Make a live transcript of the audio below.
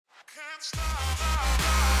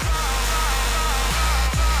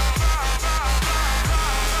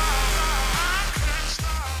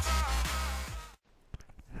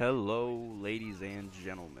Hello, ladies and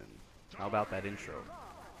gentlemen. How about that intro?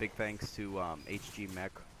 Big thanks to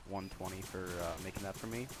HGMech120 for making that for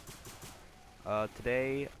me.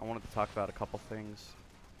 Today, I wanted to talk about a couple things.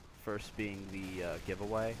 First being the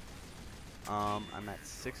giveaway. I'm at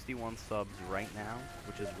 61 subs right now,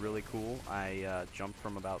 which is really cool. I jumped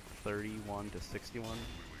from about 31 to 61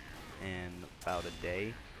 in about a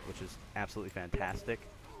day, which is absolutely fantastic.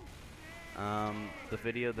 The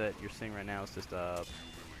video that you're seeing right now is just a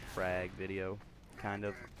frag video, kind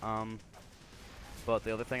of. But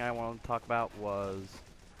the other thing I wanted to talk about was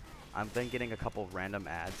I've been getting a couple random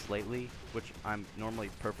ads lately, which I'm normally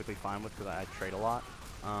perfectly fine with because I trade a lot.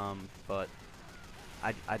 But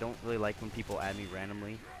I don't really like when people add me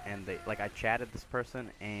randomly, and I chatted this person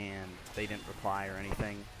and they didn't reply or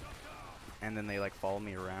anything, and then they follow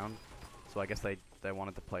me around. So I guess they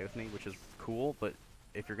wanted to play with me, which is cool. But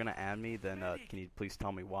if you're gonna add me, then can you please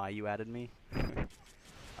tell me why you added me?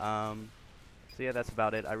 So yeah, that's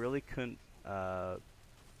about it. I really couldn't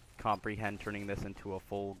comprehend turning this into a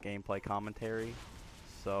full gameplay commentary.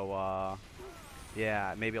 So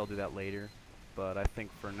yeah, maybe I'll do that later. But I think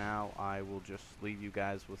for now, I will just leave you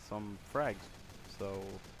guys with some frags. So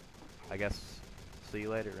I guess see you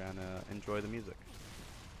later, and enjoy the music.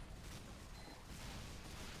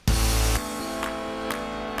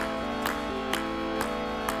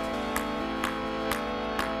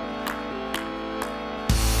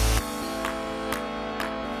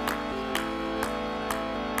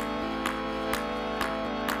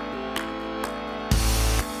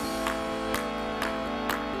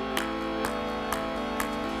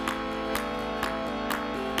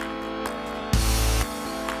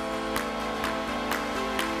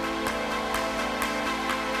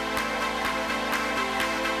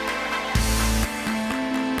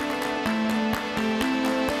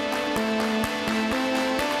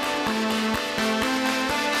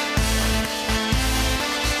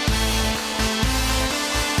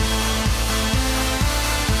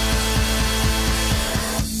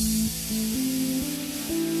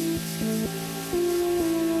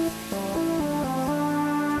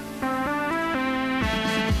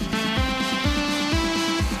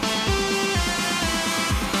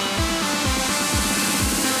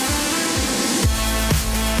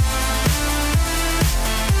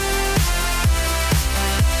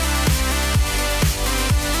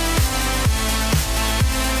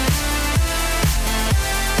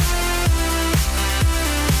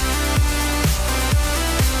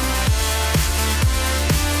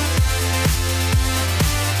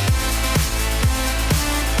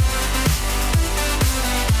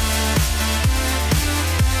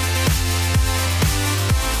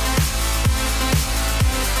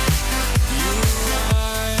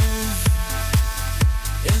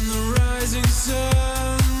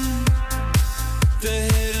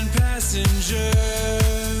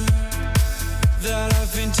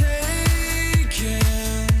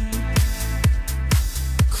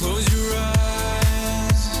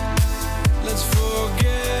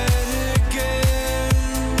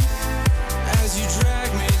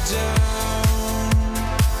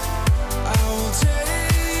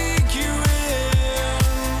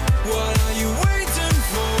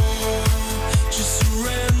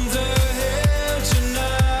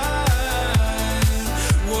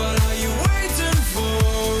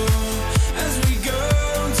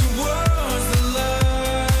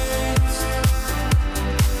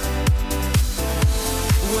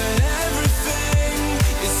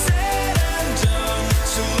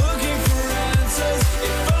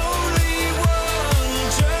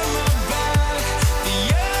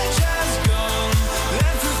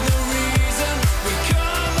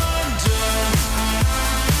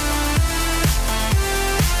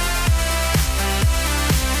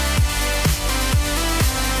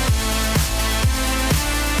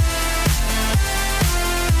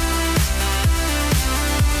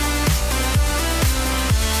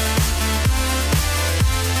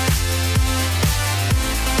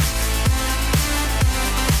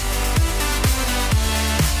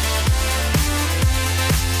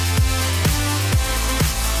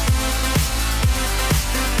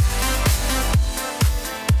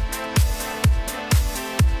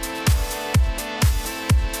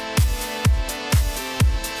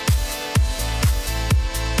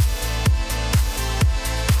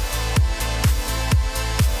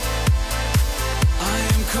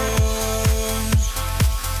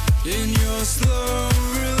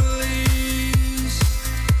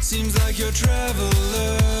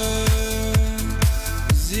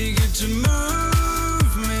 eager to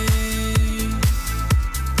move me.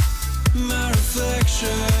 My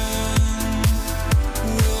reflection